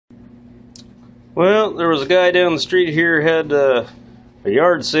Well, there was a guy down the street here had a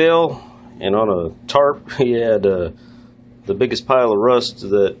yard sale, and on a tarp he had the biggest pile of rust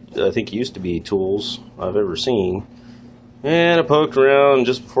that I think used to be tools I've ever seen. And I poked around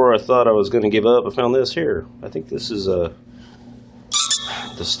just before I thought I was going to give up. I found this here. I think this is the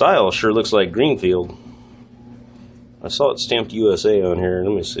style sure looks like Greenfield. I saw it stamped USA on here.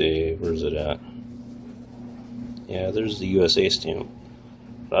 Let me see, where's it at? Yeah, there's the USA stamp.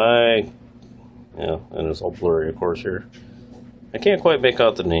 Yeah, and it's all blurry, of course, here. I can't quite make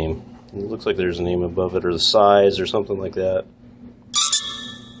out the name. It looks like there's a name above it, or the size, or something like that.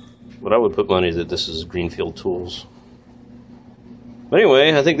 But I would put money that this is Greenfield Tools. But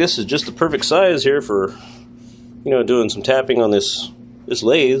anyway, I think this is just the perfect size here for, doing some tapping on this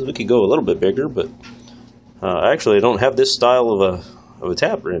lathe. We could go a little bit bigger, but actually I don't have this style of a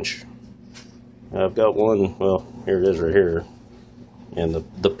tap wrench. I've got one, well, here it is right here. And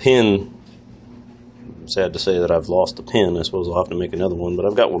the pin, I'm sad to say that I've lost the pin. I suppose I'll have to make another one, but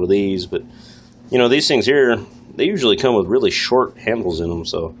I've got one of these. But, these things here, they usually come with really short handles in them,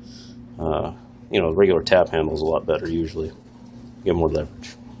 so, regular tap handle is a lot better usually. Get more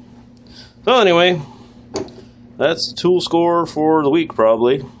leverage. So anyway, that's the tool score for the week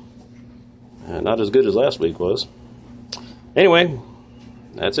probably. Not as good as last week was. Anyway,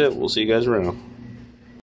 that's it. We'll see you guys around.